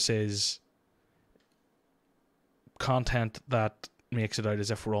disingenuous is content that makes it out as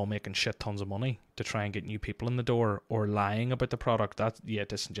if we're all making shit tons of money to try and get new people in the door, or lying about the product. That's, yeah,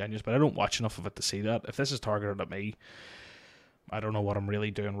 disingenuous, but I don't watch enough of it to see that. If this is targeted at me, I don't know what I'm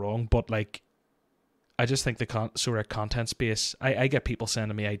really doing wrong, but like, I just think the So Rare content space, I get people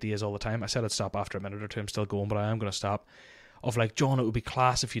sending me ideas all the time. I said I'd stop after a minute or two. I'm still going, but I am going to stop. Of like, John, it would be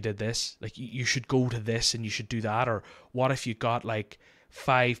class if you did this. Like, you should go to this and you should do that. Or what if you got like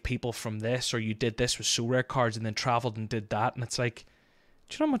 5 people from this, or you did this with So Rare cards and then traveled and did that? And it's like,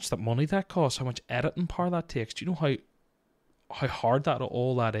 do you know how much that money that costs? How much editing power that takes? Do you know how hard that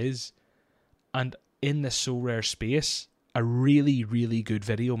all that is? And in this So Rare space, a really, really good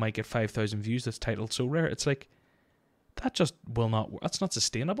video might get 5,000 views that's titled So Rare. It's like, that just will not work. That's not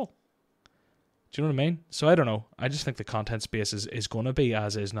sustainable. Do you know what I mean? So I don't know. I just think the content space is going to be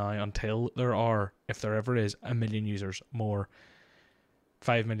as is now until there are, if there ever is, 1 million users, more,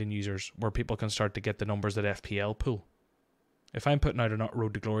 5 million users, where people can start to get the numbers that FPL pull. If I'm putting out a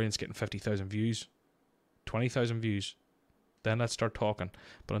Road to Glory and it's getting 50,000 views, 20,000 views, then let's start talking.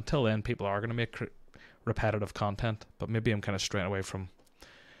 But until then, people are going to make repetitive content. But maybe I'm kind of straying away from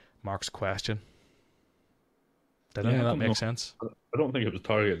Mark's question. Did any of that make sense? I don't think it was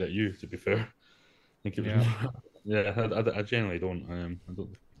targeted at you, to be fair. I think it was I generally don't.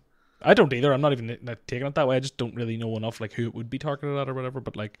 I don't either. I'm not even taking it that way. I just don't really know enough, like, who it would be targeted at or whatever.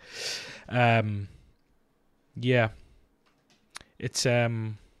 But like, yeah, it's I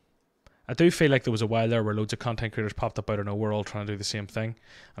do feel like there was a while there where loads of content creators popped up out of nowhere, all trying to do the same thing,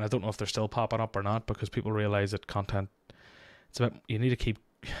 and I don't know if they're still popping up or not, because people realize that content, it's about, you need to keep.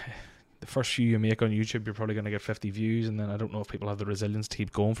 The first few you make on YouTube, you're probably going to get 50 views, and then I don't know if people have the resilience to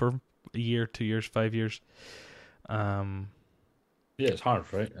keep going for a year, 2 years, 5 years. Yeah, it's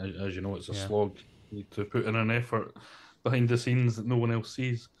hard, right? As you know, it's a Yeah. slog. You need to put in an effort behind the scenes that no one else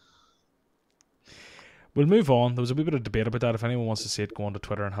sees. We'll move on. There was a wee bit of debate about that. If anyone wants to see it, go on to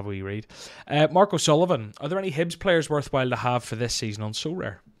Twitter and have a wee read. Mark O'Sullivan, are there any Hibs players worthwhile to have for this season on So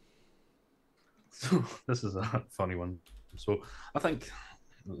Rare? So this is a funny one. So I think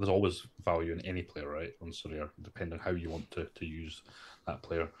there's always value in any player, right? On Surveyor, depending on how you want to use that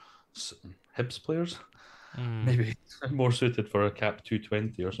player. Hibs players, maybe more suited for a cap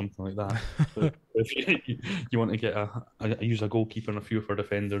 220 or something like that. So if you want to get use a goalkeeper and a few for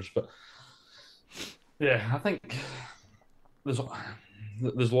defenders, but yeah, I think there's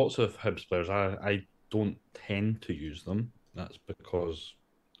there's lots of Hibs players. I don't tend to use them. That's because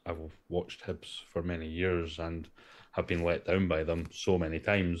I've watched Hibs for many years and have been let down by them so many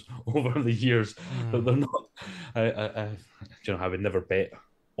times over the years that they're not. I would never bet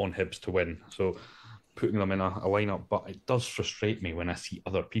on Hibs to win. So putting them in a lineup, but it does frustrate me when I see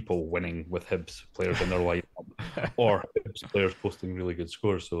other people winning with Hibs players in their lineup or Hibs players posting really good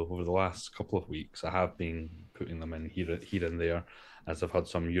scores. So over the last couple of weeks, I have been putting them in here and there as I've had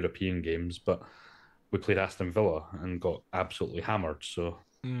some European games, but we played Aston Villa and got absolutely hammered. So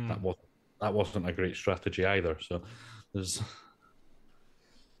that wasn't a great strategy either. So there's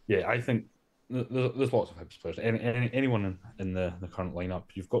I think there's lots of Hibs players. Anyone in the current lineup,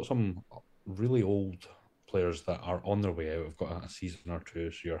 you've got some really old players that are on their way out. Have got a season or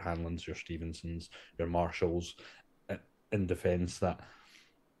two. So your Hanlons, your Stevensons, your Marshalls in defence that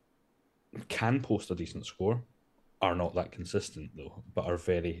can post a decent score, are not that consistent though, but are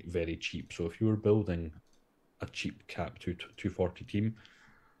very, very cheap. So if you were building a cheap cap 240 team,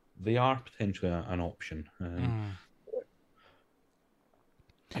 they are potentially an option.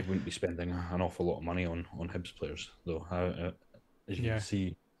 I wouldn't be spending an awful lot of money on Hibs players though. As you can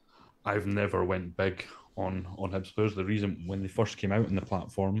see, I've never went big on Hibs players. The reason when they first came out in the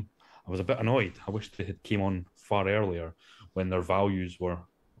platform, I was a bit annoyed. I wish they had came on far earlier when their values were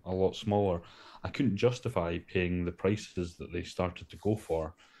a lot smaller. I couldn't justify paying the prices that they started to go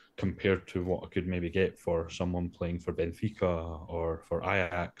for compared to what I could maybe get for someone playing for Benfica or for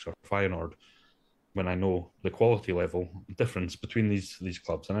Ajax or Feyenoord when I know the quality level difference between these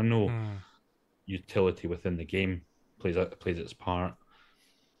clubs. And I know utility within the game plays its part.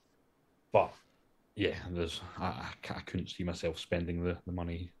 But yeah, I couldn't see myself spending the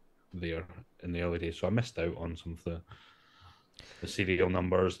money there in the early days. So I missed out on some of the serial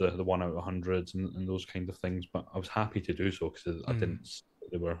numbers, the 1 out of 100s and those kind of things. But I was happy to do so because I didn't.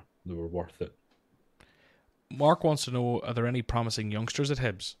 They were worth it. Mark wants to know: are there any promising youngsters at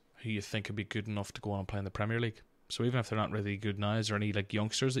Hibs who you think could be good enough to go on and play in the Premier League? So even if they're not really good now, is there any like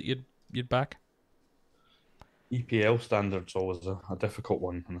youngsters that you'd back? EPL standards always a difficult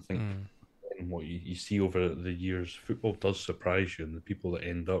one, and I think what you see over the years, football does surprise you, and the people that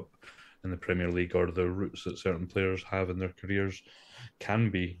end up in the Premier League or the routes that certain players have in their careers can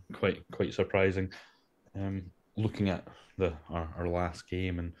be quite surprising. Looking at our last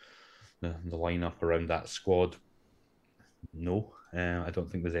game and the lineup around that squad, no, I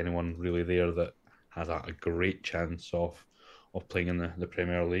don't think there's anyone really there that has a great chance of playing in the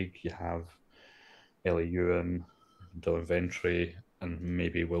Premier League. You have Ellie Ewan, Dylan Ventry, and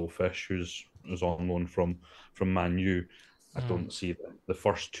maybe Will Fish, who's on loan from Man U. I don't see the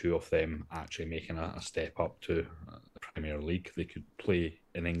first two of them actually making a step up to the Premier League. They could play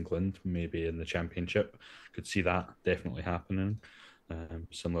in England, maybe in the Championship. Could see that definitely happening,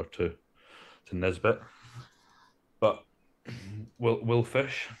 similar to Nisbet. But Will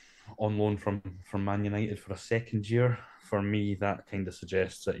Fish on loan from Man United for a second year, for me, that kind of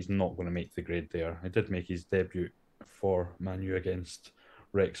suggests that he's not going to make the grade there. He did make his debut for Man U against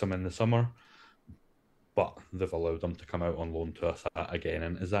Wrexham in the summer, but they've allowed him to come out on loan to us again.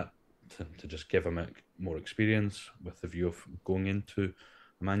 And is that to just give him more experience with the view of going into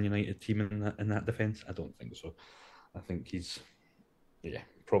a Man United team in that defence? I don't think so. I think he's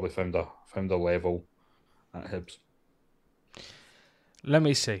probably found a level at Hibs. Let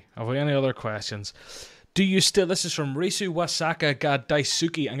me see. Have we any other questions? Do you still? This is from Risu Wasaka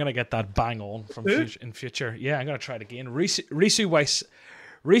Daisuke. I'm gonna get that bang on from in future. Yeah, I'm gonna try it again. Risu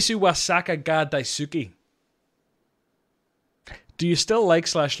Wasaka Daisuke. Do you still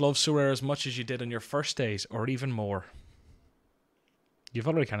like / love Sorare as much as you did on your first days, or even more? You've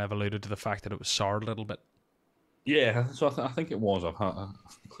already kind of alluded to the fact that it was soured a little bit. Yeah, so I think it was. I've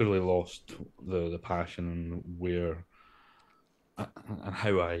clearly lost the passion and where and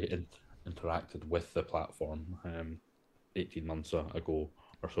how I interacted with the platform 18 months ago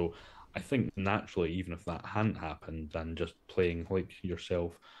or so. I think naturally, even if that hadn't happened, and just playing like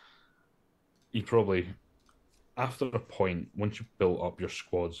yourself, you probably, after a point, once you built up your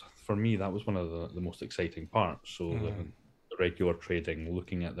squads, for me, that was one of the most exciting parts. So the regular trading,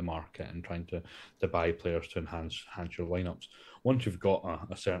 looking at the market and trying to buy players to enhance your lineups. Once you've got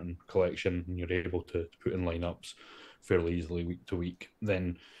a certain collection and you're able to put in lineups fairly easily week to week,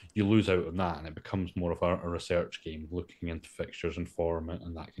 then you lose out on that and it becomes more of a research game, looking into fixtures and form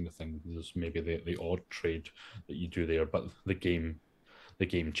and that kind of thing. There's maybe the odd trade that you do there, but the game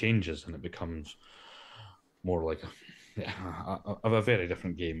changes and it becomes more like a very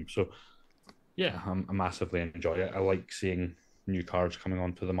different game. So yeah, I massively enjoy it. I like seeing new cards coming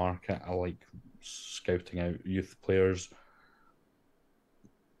onto the market. I like scouting out youth players.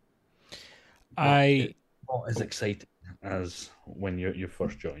 But I it's not as exciting as when you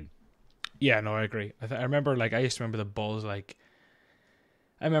first join. Yeah, no, I agree. I remember, like, I used to remember the buzz. Like,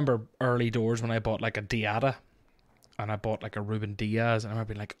 I remember early doors when I bought like a Diata and I bought like a Ruben Diaz, and I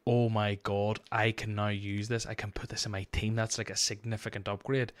remember being like, oh my god, I can now use this. I can put this in my team. That's like a significant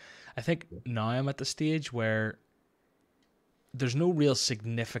upgrade. I think now I'm at the stage where there's no real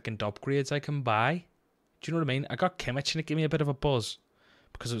significant upgrades I can buy. Do you know what I mean? I got Kimmich and it gave me a bit of a buzz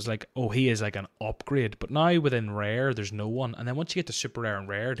because it was like, oh, he is like an upgrade. But now within rare, there's no one. And then once you get to super rare and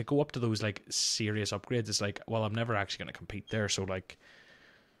rare, to go up to those like serious upgrades, it's like, well, I'm never actually going to compete there. So like,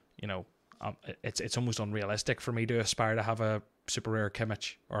 you know, it's almost unrealistic for me to aspire to have a super rare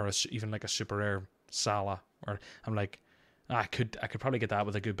Kimmich or even like a super rare Salah. Or I'm like, I could probably get that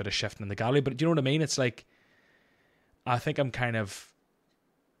with a good bit of shifting in the gallery. But do you know what I mean? It's like, I think I'm kind of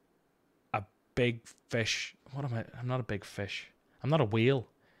a big fish. What am I? I'm not a big fish. I'm not a whale,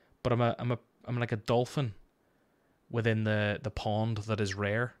 but I'm like a dolphin within the pond that is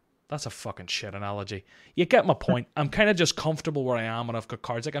rare. That's a fucking shit analogy. You get my point. I'm kind of just comfortable where I am when I've got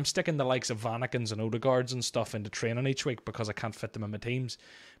cards. Like, I'm sticking the likes of Vanekins and Odegaards and stuff into training each week because I can't fit them in my teams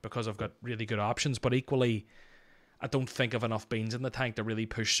because I've got really good options. But equally, I don't think of enough beans in the tank to really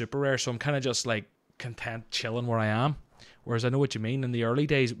push super rare. So I'm kind of just like content chilling where I am. Whereas I know what you mean. In the early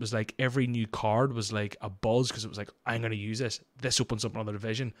days, it was like every new card was like a buzz because it was like, I'm going to use this. This opens up another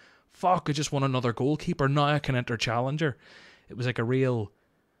division. Fuck, I just won another goalkeeper. Now I can enter Challenger. It was like a real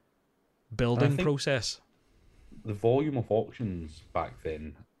building process. The volume of auctions back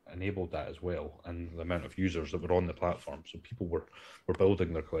then enabled that as well, and the amount of users that were on the platform. So people were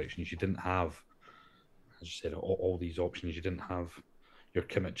building their collections. You didn't have, as you said, all these options. You didn't have your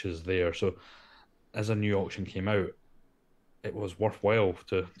Kimmiches there. So as a new auction came out, it was worthwhile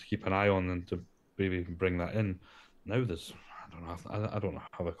to keep an eye on and to maybe bring that in. Now I don't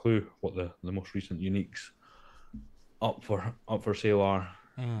have a clue what the most recent uniques up for sale are.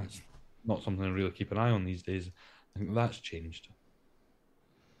 It's not something I really keep an eye on these days. I think that's changed.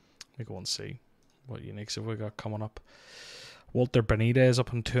 We go and see what uniques have we got coming up. Walter Benitez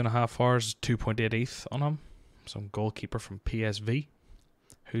up in 2.5 hours, 2.8 ETH on him. Some goalkeeper from PSV.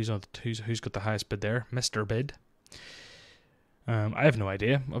 Who's got the highest bid there? Mr. Bid. I have no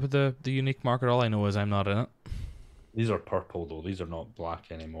idea about the unique market. All I know is I'm not in it. These are purple though. These are not black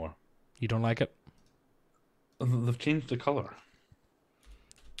anymore. You don't like it? They've changed the color.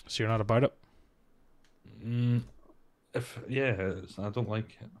 So you're not about it? I don't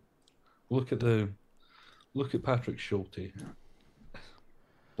like it. Look at Patrick Schulte.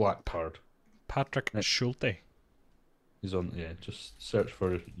 Black card. Patrick Schulte. He's on. Yeah, just search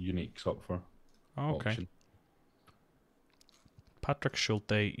for uniques up for auction. Patrick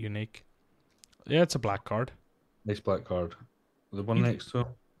Schulte unique. Yeah, it's a black card. Nice black card. The one next to him.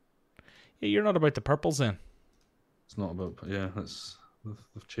 Yeah, you're not about the purples then. It's not about. Yeah,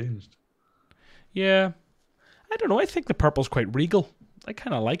 they've changed. Yeah, I don't know. I think the purple's quite regal. I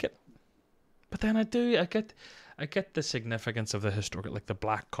kind of like it, but then I get the significance of the historical, like the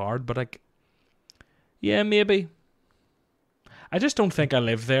black card. But yeah, maybe. I just don't think I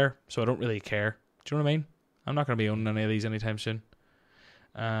live there, so I don't really care. Do you know what I mean? I'm not going to be owning any of these anytime soon.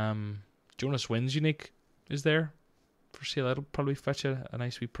 Jonas Wynn's unique is there for sale. That'll probably fetch a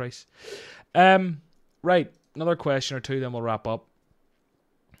nice wee price. Right, another question or two, then we'll wrap up.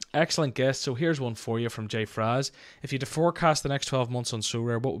 Excellent guest. So here's one for you from Jay Fraz. If you had to forecast the next 12 months on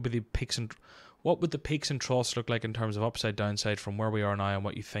SoRare, what would the peaks and troughs look like in terms of upside downside from where we are now, and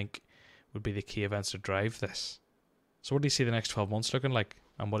what you think would be the key events to drive this? So what do you see the next 12 months looking like,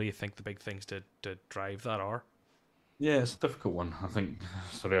 and what do you think the big things to drive that are? Yeah, it's a difficult one. I think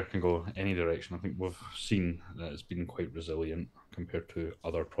SoRare can go any direction. I think we've seen that it's been quite resilient compared to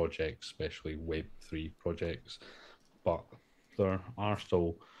other projects, especially Web3 projects. But there are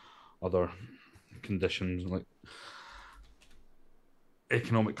still other conditions like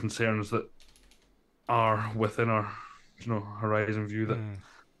economic concerns that are within our horizon view that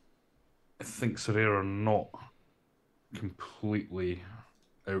I think Sorare are not completely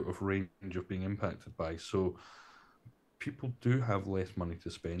out of range of being impacted by. So people do have less money to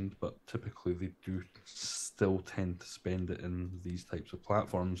spend, but typically they do still tend to spend it in these types of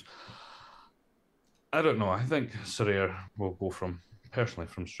platforms. I don't know. I think Sorare will go from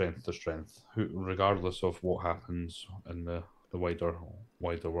strength to strength, regardless of what happens in the wider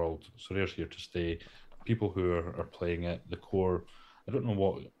world. Sorare's here to stay. People who are playing it, the core. I don't know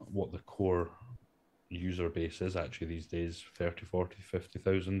what the core user base is actually these days 30, 40,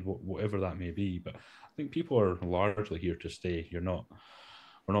 50,000, whatever that may be, but I think people are largely here to stay. We're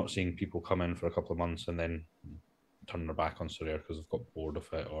not seeing people come in for a couple of months and then turn their back on Sorare because they've got bored of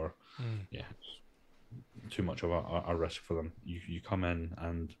it, or yeah, too much of a risk for them. You come in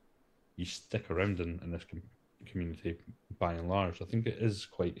and you stick around in this community by and large. I think it is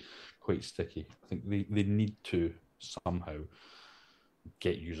quite sticky. I think they need to somehow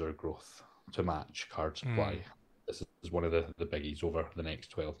get user growth to match card supply. This is one of the biggies over the next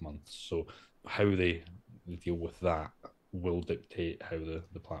 12 months. So how they deal with that will dictate how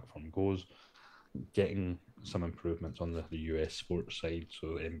the platform goes. Getting some improvements on the US sports side, so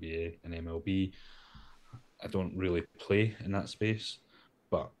NBA and MLB. I don't really play in that space,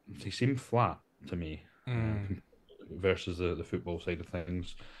 but they seem flat to me versus the football side of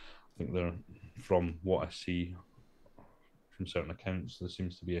things. I think they're, from what I see from certain accounts, there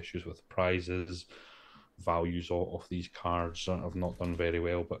seems to be issues with prizes, values of these cards have not done very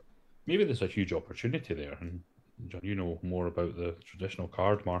well, but maybe there's a huge opportunity there. And John, you know more about the traditional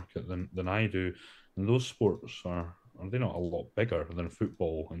card market than I do. And those sports are they not a lot bigger than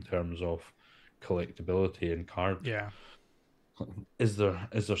football in terms of collectability and card? Yeah. Is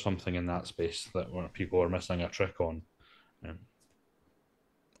there something in that space that where people are missing a trick on?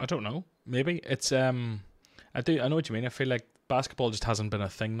 I don't know. Maybe it's I know what you mean. I feel like basketball just hasn't been a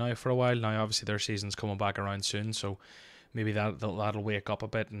thing now for a while. Now obviously their season's coming back around soon, so maybe that'll wake up a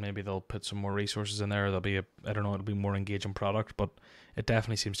bit, and maybe they'll put some more resources in there. There'll be I don't know, it'll be more engaging product, but it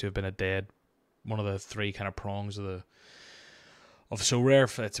definitely seems to have been one of the three kind of prongs of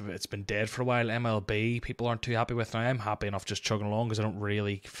Sorare. It's been dead for a while. MLB people aren't too happy with. Now I'm happy enough just chugging along because I don't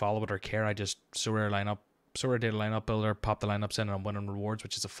really follow it or care. I just Sorare data lineup builder, pop the lineups in, and I'm winning rewards,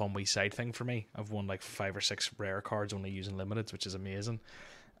 which is a fun wee side thing for me. I've won like 5 or 6 rare cards only using limiteds, which is amazing.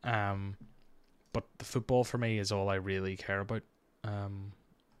 But the football for me is all I really care about, and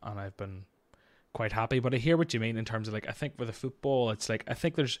I've been quite happy. But I hear what you mean in terms of like, I think with the football, it's like I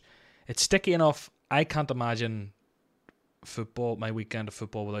think it's sticky enough. I can't imagine my weekend of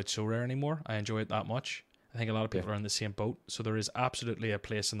football without Sorare anymore. I enjoy it that much. I think a lot of people are in the same boat, so there is absolutely a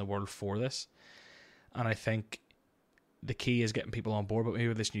place in the world for this. And I think the key is getting people on board, but maybe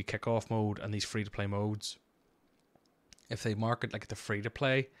with this new kickoff mode and these free-to-play modes, if they market like the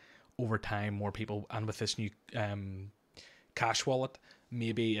free-to-play, over time, more people, and with this new cash wallet,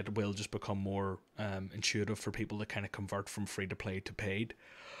 maybe it will just become more intuitive for people to kind of convert from free-to-play to paid.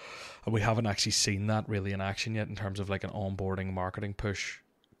 And we haven't actually seen that really in action yet in terms of like an onboarding marketing push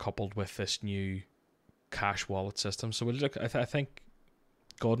coupled with this new cash wallet system. So we'll look. I think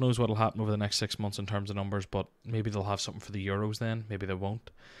God knows what will happen over the next 6 months in terms of numbers, but maybe they'll have something for the Euros then. Maybe they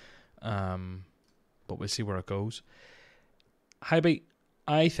won't. But we'll see where it goes. Hibee,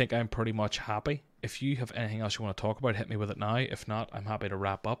 I think I'm pretty much happy. If you have anything else you want to talk about, hit me with it now. If not, I'm happy to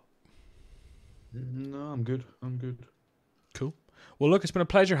wrap up. No, I'm good. Cool. Well, look, it's been a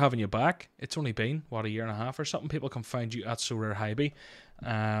pleasure having you back. It's only been, a year and a half or something. People can find you at Sorare Hibee.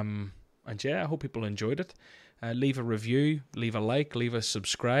 And yeah, I hope people enjoyed it. Leave a review, leave a like, leave a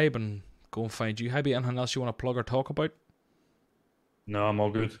subscribe, and go and find you. Hibee, anything else you want to plug or talk about? No, I'm all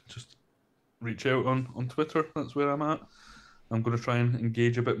good. Just reach out on Twitter. That's where I'm at. I'm going to try and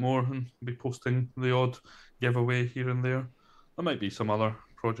engage a bit more and be posting the odd giveaway here and there. There might be some other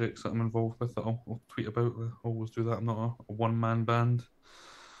projects that I'm involved with that I'll tweet about. I always do that. I'm not a one-man band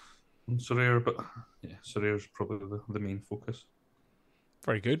on Sorare, but yeah, Sorare's probably the main focus.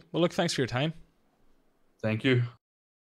 Very good. Well, look, thanks for your time. Thank you.